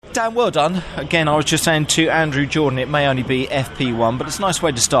Dan, well done. Again, I was just saying to Andrew Jordan, it may only be FP1, but it's a nice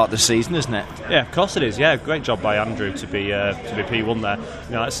way to start the season, isn't it? Yeah, of course it is. Yeah, great job by Andrew to be P1 there.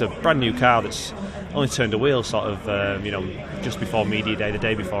 You know, it's a brand new car that's only turned a wheel sort of, just before media day, the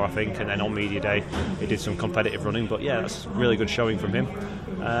day before I think, and then on media day he did some competitive running. But yeah, that's really good showing from him.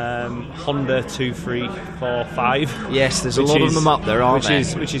 Honda 2, 3, 4, 5. Yes, there's a lot of them up there, aren't there?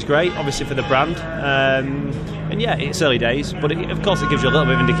 Which is great, obviously for the brand. And yeah, it's early days, but of course it gives you a little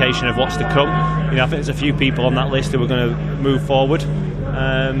bit of indication of what's to come. You know, I think there's a few people on that list who are going to move forward.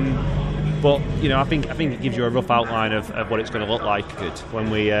 But you know, I think it gives you a rough outline of what it's going to look like. Good. When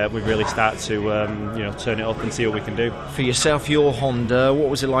we really start to turn it up and see what we can do. For yourself, your Honda, what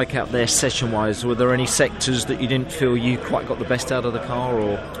was it like out there session-wise? Were there any sectors that you didn't feel you quite got the best out of the car?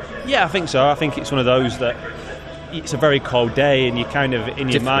 Or yeah, I think so. I think it's one of those that it's a very cold day, and you kind of in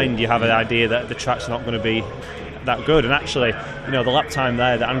your mind you have an idea that the track's not going to be that good. And actually, you know, the lap time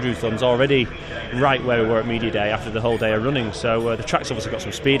there that Andrew's done is already right where we were at media day after the whole day of running. So the track's obviously got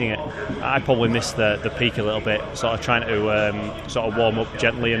some speed in it. I probably missed the peak a little bit, sort of trying to sort of warm up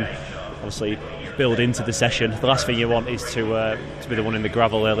gently and obviously build into the session. The last thing you want is to be the one in the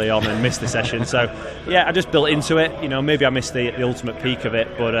gravel early on and miss the session. So yeah, I just built into it. You know, maybe I missed the ultimate peak of it,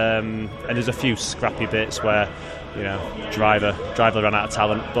 but and there's a few scrappy bits where, you know, driver ran out of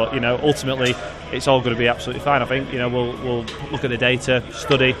talent, but you know, ultimately it's all going to be absolutely fine. I think, you know, we'll look at the data,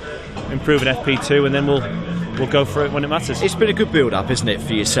 study, improve an FP2, and then we'll go for it when it matters. It's been a good build-up, isn't it,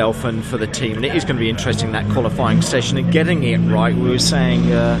 for yourself and for the team, and it is going to be interesting, that qualifying session and getting it right. We were saying,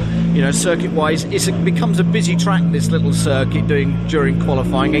 circuit-wise, it becomes a busy track, this little circuit during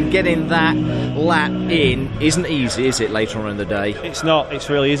qualifying, and getting that lap in isn't easy, is it, later on in the day? It's not. It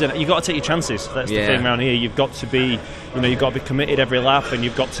really isn't. You've got to take your chances. That's the thing around here. You've got to be, you've got to be committed every lap, and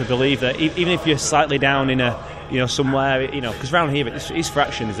you've got to believe that even if you're slightly down in somewhere, because around here it's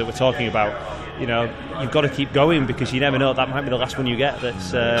fractions that we're talking about. You know, you've got to keep going, because you never know, that might be the last one you get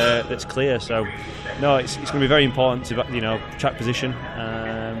that's clear. So no, it's going to be very important to track position.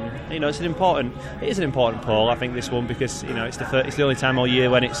 It is an important pole, I think, this one, because it's the only time all year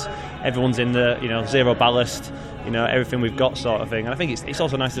when everyone's in the zero ballast, everything we've got sort of thing. And I think it's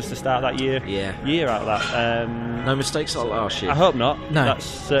also nice just to start that year out of that. No mistakes like last year. I hope not. No, that's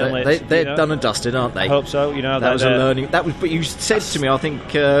certainly they're done and dusted, aren't they? I hope so. That was a learning. But you said to me, I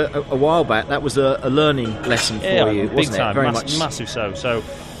think a while back, that was a learning lesson for you, big wasn't time, it? Very much. Massive. So.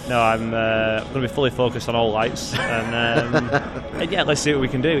 No, I'm going to be fully focused on all lights, and let's see what we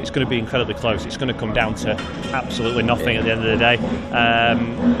can do. It's going to be incredibly close. It's going to come down to absolutely nothing at the end of the day.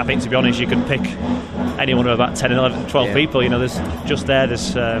 I think, to be honest, you could pick any one of about 10, 11, 12 people. There's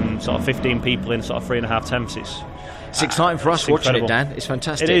sort of 15 people in sort of 3.5 temps. It's exciting for us watching it, Dan. It's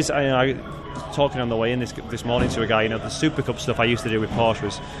fantastic. It is. I talking on the way in this morning to a guy, the Super Cup stuff I used to do with Porsche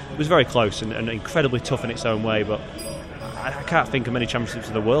was very close and incredibly tough in its own way, but I can't think of many championships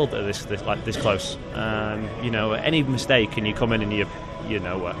in the world that are this close. Any mistake and you come in and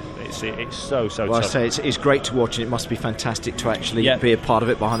it's so tough. I say it's great to watch, and it must be fantastic to actually be a part of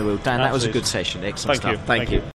it behind the wheel. Dan, that was a good session. Excellent stuff. Thank you.